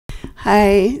Hi,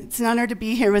 it's an honor to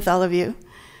be here with all of you.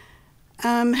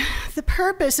 The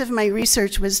purpose of my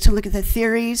research was to look at the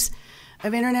theories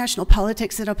of international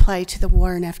politics that apply to the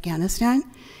war in Afghanistan,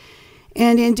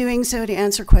 and in doing so to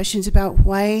answer questions about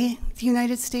why the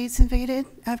United States invaded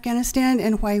Afghanistan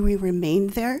and why we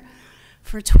remained there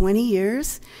for 20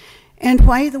 years, and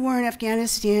why the war in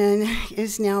Afghanistan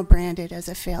is now branded as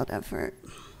a failed effort.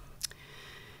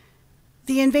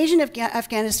 The invasion of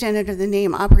Afghanistan under the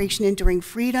name Operation Enduring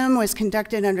Freedom was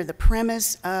conducted under the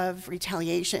premise of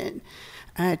retaliation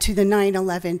to the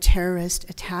 9/11 terrorist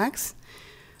attacks.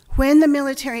 When the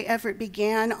military effort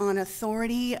began on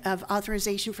authority of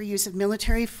authorization for use of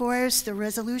military force, the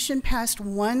resolution passed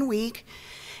 1 week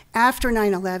after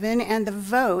 9/11, and the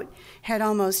vote had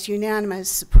almost unanimous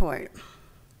support.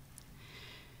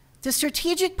 The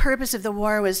strategic purpose of the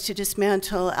war was to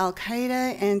dismantle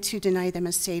al-Qaeda and to deny them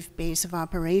a safe base of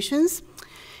operations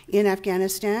in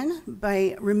Afghanistan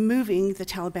by removing the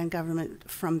Taliban government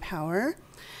from power.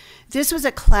 This was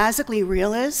a classically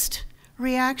realist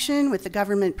reaction, with the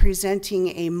government presenting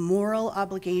a moral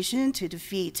obligation to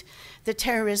defeat the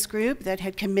terrorist group that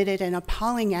had committed an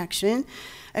appalling action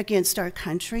against our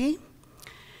country.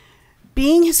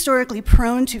 Being historically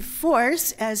prone to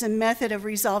force as a method of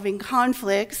resolving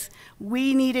conflicts,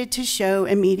 we needed to show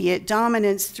immediate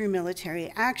dominance through military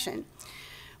action.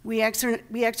 We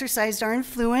exercised our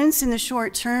influence in the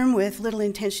short term with little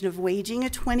intention of waging a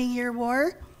 20-year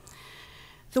war.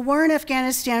 The war in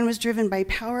Afghanistan was driven by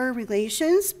power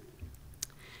relations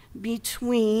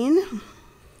between,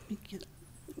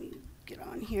 let me get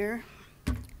on here,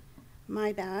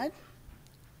 my bad.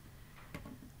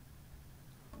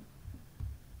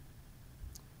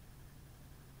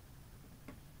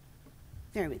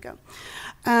 There we go.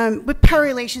 With power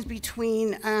relations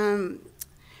between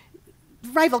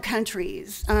rival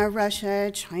countries,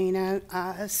 Russia, China,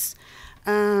 us,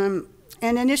 and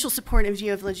initial support in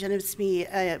view of legitimacy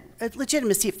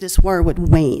if this war would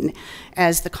wane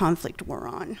as the conflict wore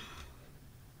on.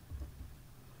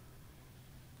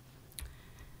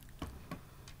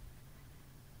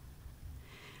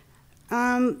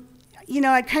 You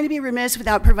know, I'd kind of be remiss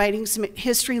without providing some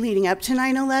history leading up to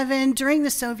 9/11. During the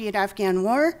Soviet-Afghan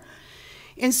War,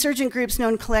 insurgent groups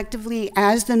known collectively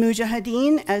as the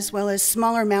Mujahideen, as well as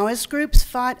smaller Maoist groups,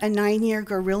 fought a 9-year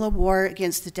guerrilla war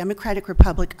against the Democratic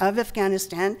Republic of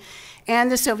Afghanistan and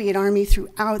the Soviet Army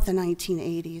throughout the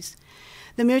 1980s.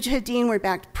 The Mujahideen were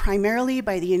backed primarily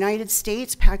by the United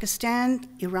States, Pakistan,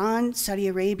 Iran, Saudi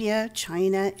Arabia,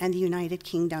 China, and the United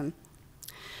Kingdom.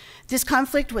 This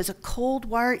conflict was a Cold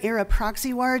War-era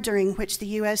proxy war during which the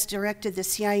US directed the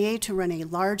CIA to run a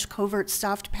large covert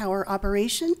soft power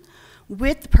operation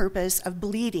with the purpose of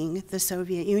bleeding the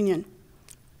Soviet Union.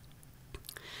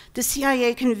 The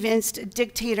CIA convinced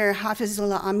dictator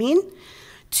Hafizullah Amin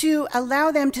to allow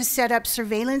them to set up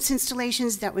surveillance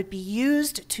installations that would be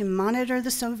used to monitor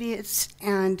the Soviets,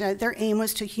 and their aim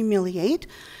was to humiliate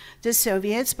the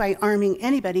Soviets by arming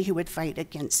anybody who would fight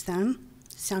against them.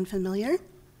 Sound familiar?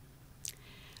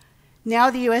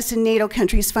 Now the US and NATO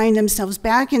countries find themselves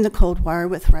back in the Cold War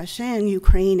with Russia and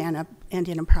Ukraine and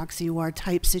in a proxy war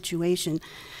type situation,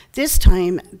 this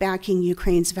time backing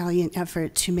Ukraine's valiant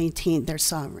effort to maintain their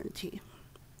sovereignty.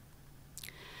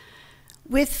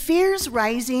 With fears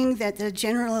rising that the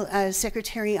General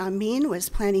Secretary Amin was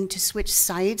planning to switch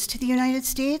sides to the United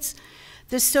States,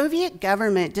 the Soviet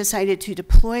government decided to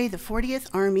deploy the 40th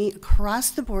Army across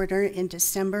the border in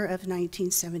December of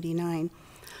 1979.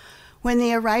 When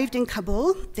they arrived in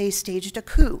Kabul, they staged a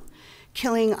coup,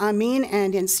 killing Amin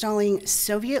and installing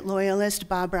Soviet loyalist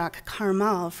Babrak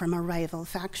Karmal from a rival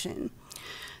faction.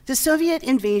 The Soviet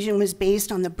invasion was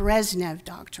based on the Brezhnev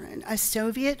Doctrine, a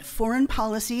Soviet foreign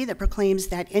policy that proclaims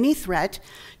that any threat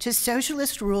to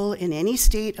socialist rule in any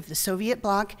state of the Soviet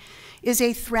bloc is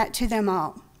a threat to them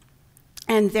all,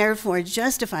 and therefore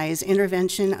justifies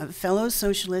intervention of fellow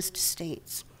socialist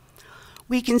states.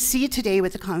 We can see today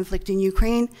with the conflict in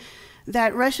Ukraine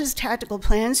that Russia's tactical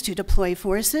plans to deploy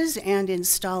forces and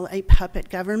install a puppet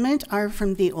government are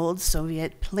from the old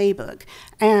Soviet playbook,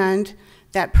 and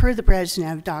that per the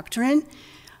Brezhnev Doctrine,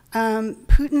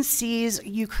 Putin sees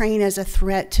Ukraine as a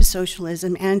threat to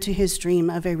socialism and to his dream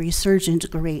of a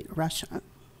resurgent Great Russia.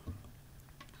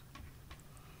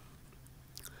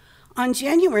 On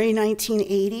January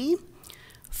 1980,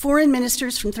 foreign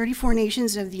ministers from 34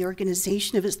 nations of the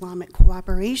Organization of Islamic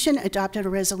Cooperation adopted a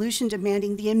resolution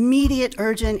demanding the immediate,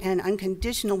 urgent, and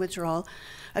unconditional withdrawal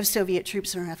of Soviet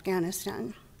troops from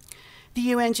Afghanistan. The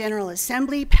UN General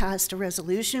Assembly passed a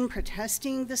resolution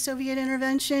protesting the Soviet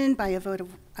intervention by a vote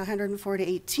of 104 to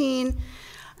 18,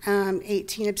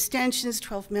 18 abstentions,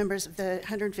 12 members of the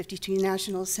 152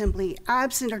 National Assembly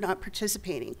absent or not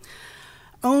participating.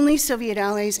 Only Soviet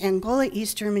allies, Angola,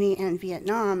 East Germany, and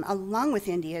Vietnam, along with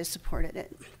India, supported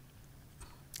it.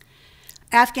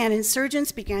 Afghan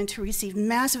insurgents began to receive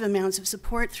massive amounts of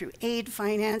support through aid,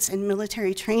 finance, and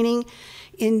military training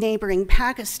in neighboring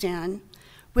Pakistan,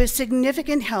 with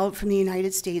significant help from the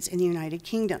United States and the United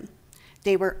Kingdom.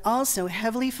 They were also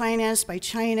heavily financed by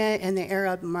China and the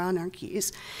Arab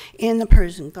monarchies in the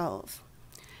Persian Gulf.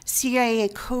 CIA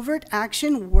covert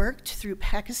action worked through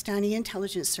Pakistani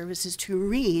intelligence services to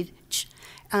reach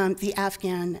the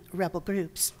Afghan rebel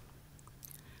groups.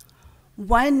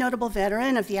 One notable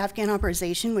veteran of the Afghan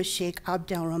operation was Sheikh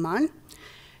Abdel Rahman,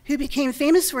 who became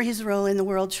famous for his role in the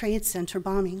World Trade Center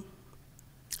bombing.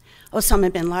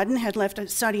 Osama bin Laden had left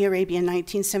Saudi Arabia in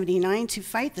 1979 to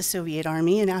fight the Soviet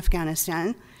army in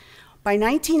Afghanistan. By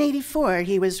 1984,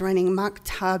 he was running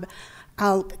Maktab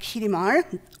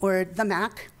al-Khidmar, or the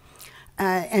MAC,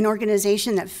 an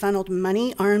organization that funneled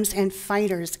money, arms, and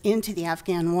fighters into the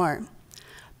Afghan war.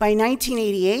 By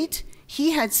 1988,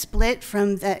 he had split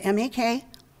from the MAK,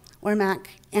 or MAC,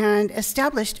 and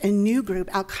established a new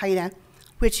group, Al-Qaeda,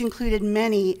 which included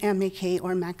many MAK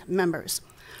or MAC members.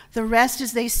 The rest,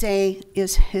 as they say,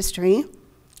 is history.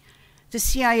 The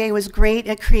CIA was great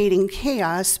at creating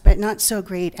chaos, but not so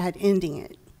great at ending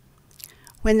it.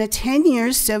 When the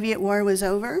 10-year Soviet war was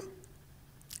over,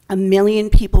 1 million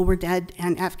people were dead,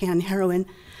 and Afghan heroin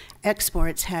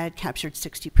exports had captured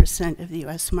 60% of the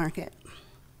US market.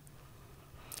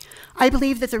 I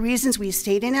believe that the reasons we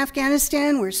stayed in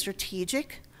Afghanistan were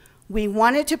strategic. We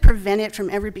wanted to prevent it from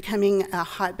ever becoming a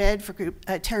hotbed for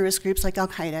terrorist groups like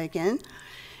Al-Qaeda again.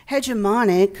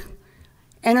 Hegemonic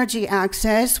energy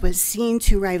access was seen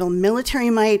to rival military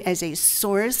might as a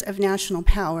source of national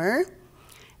power,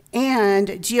 and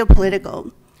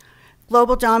geopolitical.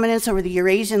 Global dominance over the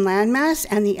Eurasian landmass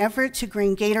and the effort to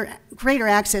gain greater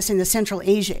access in the Central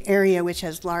Asia area, which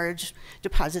has large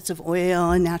deposits of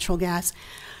oil and natural gas.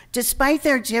 Despite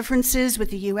their differences with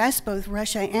the US, both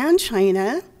Russia and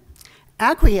China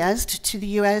acquiesced to the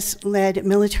US-led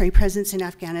military presence in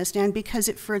Afghanistan because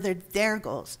it furthered their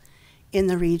goals in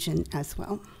the region as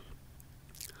well.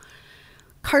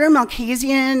 Carter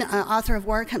Malkasian, author of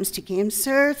War Comes to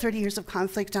Gamesir, 30 Years of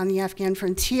Conflict on the Afghan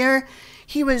Frontier.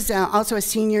 He was also a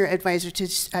senior advisor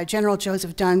to General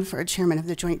Joseph Dunford, chairman of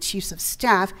the Joint Chiefs of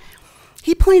Staff.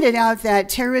 He pointed out that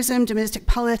terrorism, domestic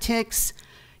politics,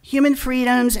 human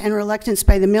freedoms, and reluctance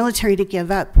by the military to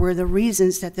give up were the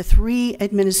reasons that the 3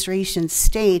 administrations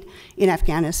stayed in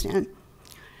Afghanistan.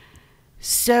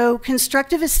 So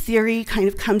constructivist theory kind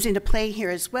of comes into play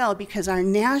here as well, because our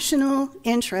national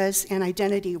interests and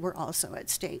identity were also at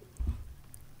stake.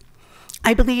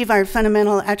 I believe our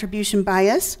fundamental attribution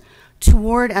bias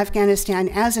toward Afghanistan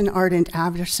as an ardent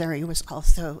adversary was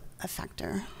also a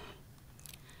factor.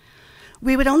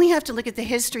 We would only have to look at the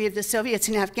history of the Soviets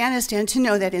in Afghanistan to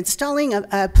know that installing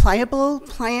a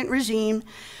pliant regime,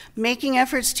 making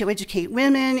efforts to educate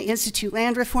women, institute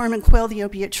land reform, and quell the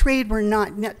opiate trade were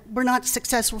not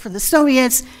successful for the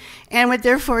Soviets, and would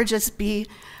therefore just be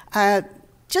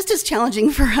just as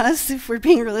challenging for us, if we're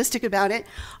being realistic about it.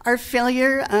 Our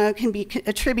failure can be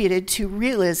attributed to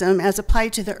realism as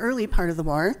applied to the early part of the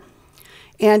war,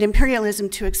 and imperialism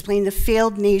to explain the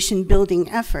failed nation-building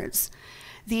efforts.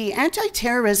 The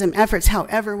anti-terrorism efforts,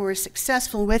 however, were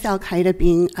successful, with Al-Qaeda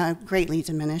being greatly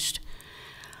diminished.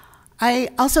 I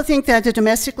also think that the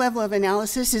domestic level of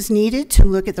analysis is needed to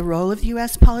look at the role of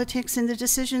US politics in the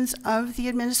decisions of the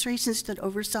administrations that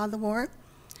oversaw the war.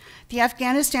 The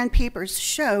Afghanistan papers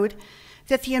showed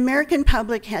that the American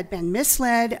public had been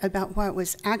misled about what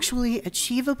was actually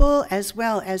achievable, as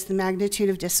well as the magnitude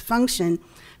of dysfunction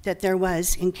that there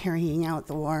was in carrying out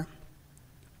the war.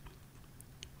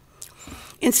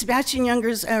 In Sebastian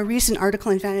Junger's recent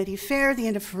article in Vanity Fair, The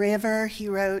End of Forever, he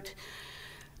wrote,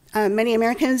 many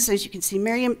Americans, as you can see,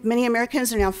 many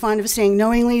Americans are now fond of saying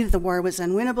knowingly the war was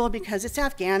unwinnable because it's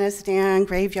Afghanistan,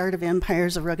 graveyard of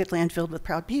empires, a rugged land filled with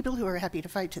proud people who are happy to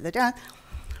fight to the death.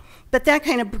 But that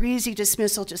kind of breezy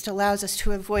dismissal just allows us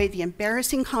to avoid the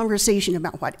embarrassing conversation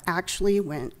about what actually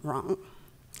went wrong.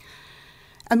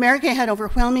 America had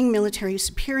overwhelming military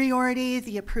superiority,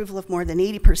 the approval of more than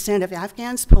 80% of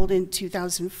Afghans polled in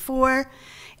 2004,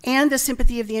 and the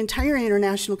sympathy of the entire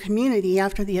international community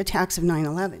after the attacks of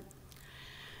 9/11.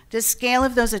 The scale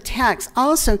of those attacks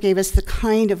also gave us the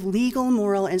kind of legal,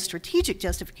 moral, and strategic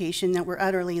justification that were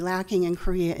utterly lacking in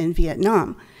Korea and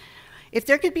Vietnam. If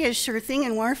there could be a sure thing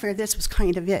in warfare, this was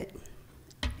kind of it,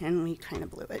 and we kind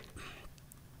of blew it.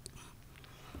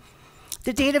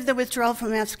 The date of the withdrawal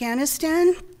from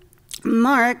Afghanistan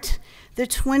marked The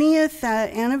 20th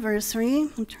anniversary,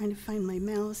 I'm trying to find my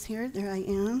mouse here, there I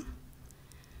am.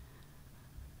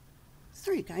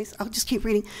 Sorry guys, I'll just keep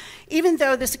reading. Even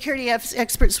though the security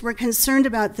experts were concerned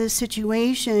about this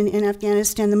situation in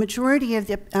Afghanistan, the majority of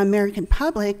the American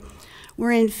public were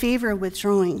in favor of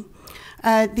withdrawing.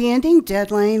 The ending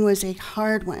deadline was a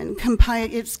hard one.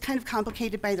 It's kind of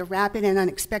complicated by the rapid and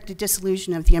unexpected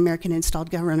dissolution of the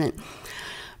American-installed government.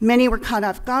 Many were caught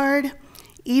off guard,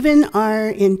 even our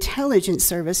intelligence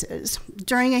services.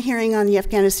 During a hearing on the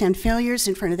Afghanistan failures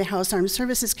in front of the House Armed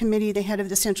Services Committee, the head of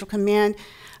the Central Command,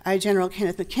 General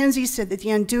Kenneth McKenzie, said that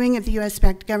the undoing of the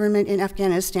US-backed government in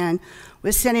Afghanistan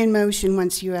was set in motion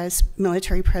once US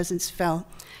military presence fell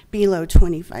below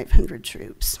 2,500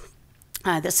 troops.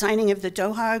 The signing of the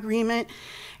Doha Agreement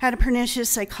had a pernicious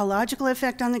psychological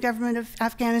effect on the government of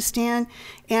Afghanistan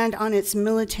and on its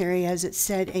military, as it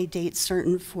set a date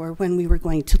certain for when we were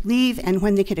going to leave and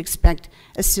when they could expect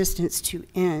assistance to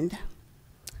end.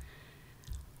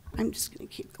 I'm just going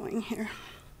to keep going here.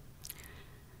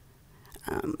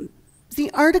 The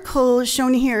article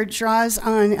shown here draws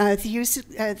on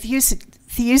Theuclid's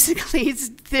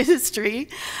history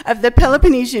of the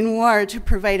Peloponnesian War to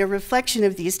provide a reflection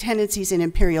of these tendencies in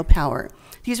imperial power.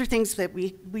 These are things that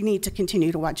we need to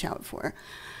continue to watch out for.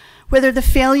 Whether the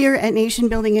failure at nation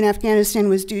building in Afghanistan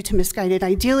was due to misguided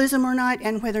idealism or not,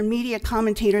 and whether media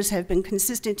commentators have been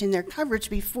consistent in their coverage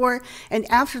before and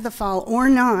after the fall or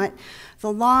not,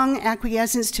 the long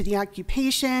acquiescence to the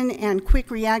occupation and quick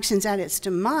reactions at its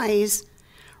demise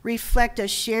reflect a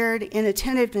shared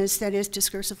inattentiveness that is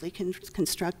discursively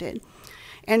constructed.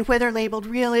 And whether labeled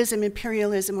realism,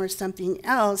 imperialism, or something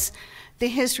else, the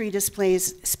history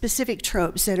displays specific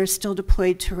tropes that are still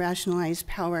deployed to rationalize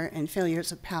power and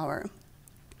failures of power.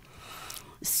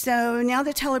 So now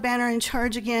the Taliban are in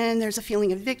charge again. There's a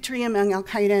feeling of victory among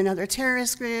Al-Qaeda and other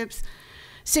terrorist groups.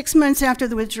 6 months after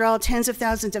the withdrawal, tens of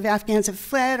thousands of Afghans have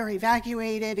fled or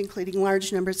evacuated, including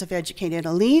large numbers of educated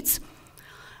elites.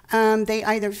 They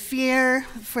either fear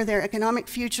for their economic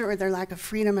future or their lack of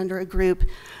freedom under a group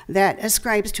that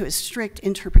ascribes to a strict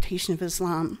interpretation of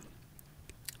Islam.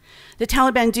 The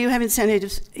Taliban do have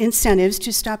incentives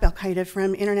to stop al-Qaeda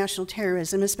from international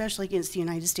terrorism, especially against the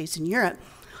United States and Europe.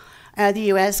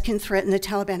 The US can threaten the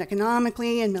Taliban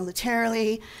economically and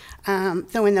militarily,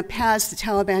 though in the past the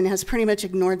Taliban has pretty much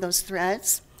ignored those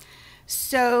threats.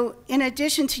 So in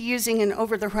addition to using an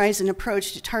over-the-horizon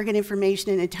approach to target information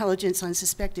and intelligence on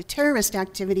suspected terrorist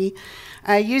activity,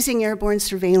 using airborne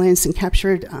surveillance and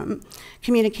captured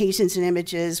communications and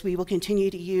images, we will continue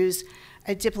to use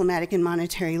a diplomatic and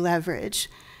monetary leverage.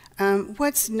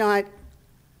 What's not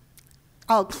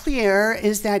all clear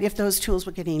is that if those tools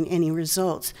were getting any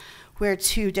results, where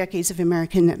 2 decades of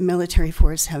American military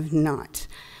force have not.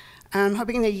 I'm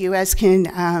hoping the US can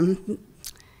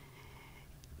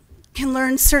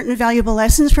learn certain valuable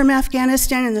lessons from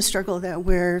Afghanistan and the struggle that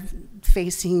we're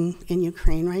facing in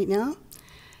Ukraine right now.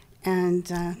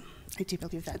 And I do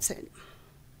believe that's it.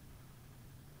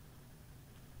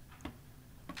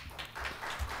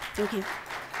 Thank you.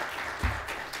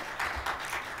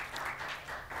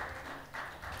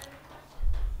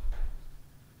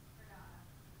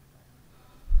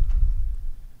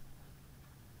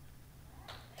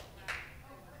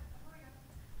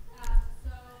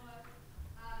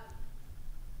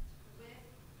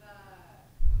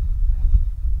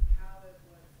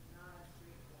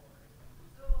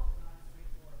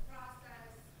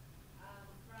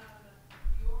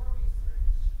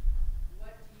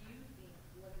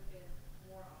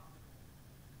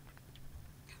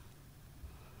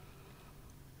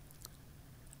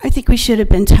 I think we should have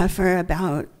been tougher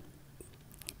about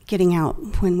getting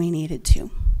out when we needed to.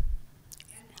 And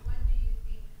when do you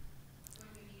think when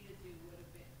we needed to would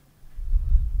have been?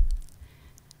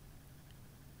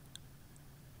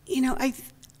 You know,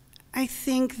 I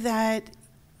think that,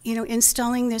 you know,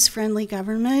 installing this friendly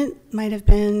government might have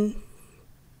been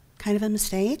kind of a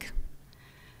mistake.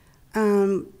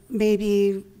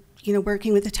 Maybe, you know,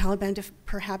 working with the Taliban to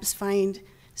perhaps find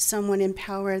someone in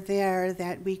power there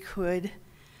that we could,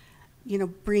 you know,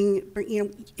 bring, you know,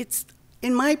 it's,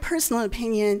 in my personal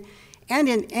opinion, and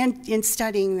in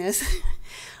studying this,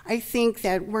 I think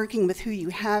that working with who you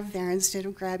have there instead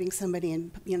of grabbing somebody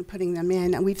and, you know, putting them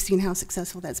in, and we've seen how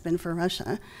successful that's been for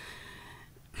Russia.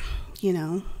 You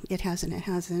know, it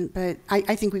hasn't, but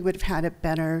I think we would have had a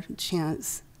better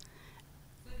chance.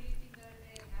 So do you think that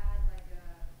if they had like a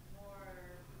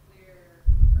more clear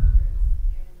purpose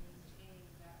and maintaining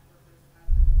that purpose as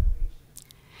a motivation?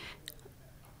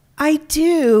 I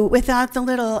do, without the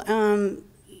little,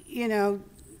 you know,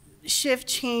 shift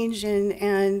change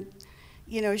and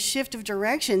shift of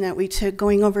direction that we took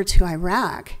going over to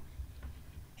Iraq.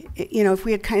 If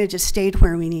we had kind of just stayed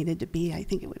where we needed to be, I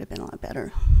think it would have been a lot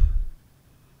better.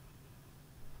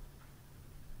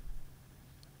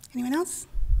 Anyone else?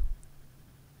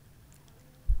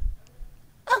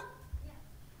 Oh. Yeah.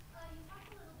 You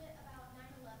talked a little bit about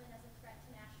 9/11 as a threat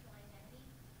to national identity.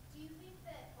 Do you think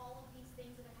that all of these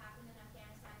things that have happened in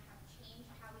Afghanistan have changed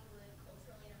how we would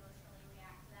culturally and emotionally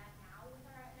react to that now with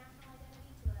our national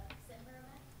identity to a similar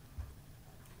event?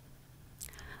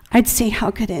 I'd say,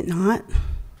 how could it not?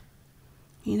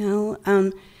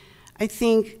 I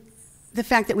think the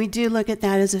fact that we do look at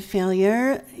that as a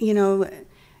failure,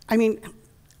 I mean,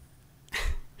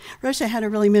 Russia had a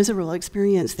really miserable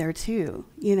experience there too.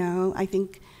 I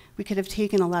think we could have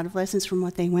taken a lot of lessons from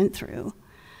what they went through.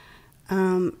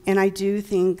 And I do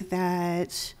think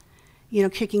that,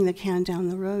 kicking the can down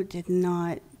the road did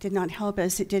not help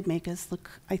us. It did make us look,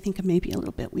 I think, maybe a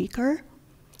little bit weaker.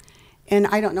 And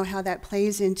I don't know how that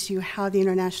plays into how the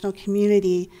international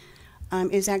community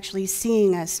is actually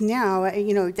seeing us now.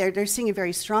 They're seeing a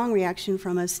very strong reaction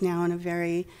from us now and a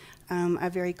very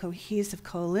cohesive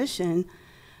coalition,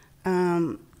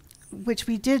 which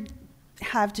we did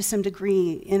have to some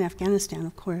degree in Afghanistan,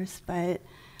 of course, but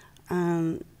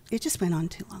it just went on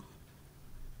too long.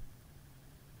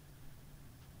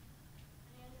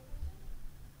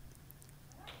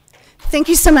 Thank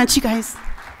you so much, you guys.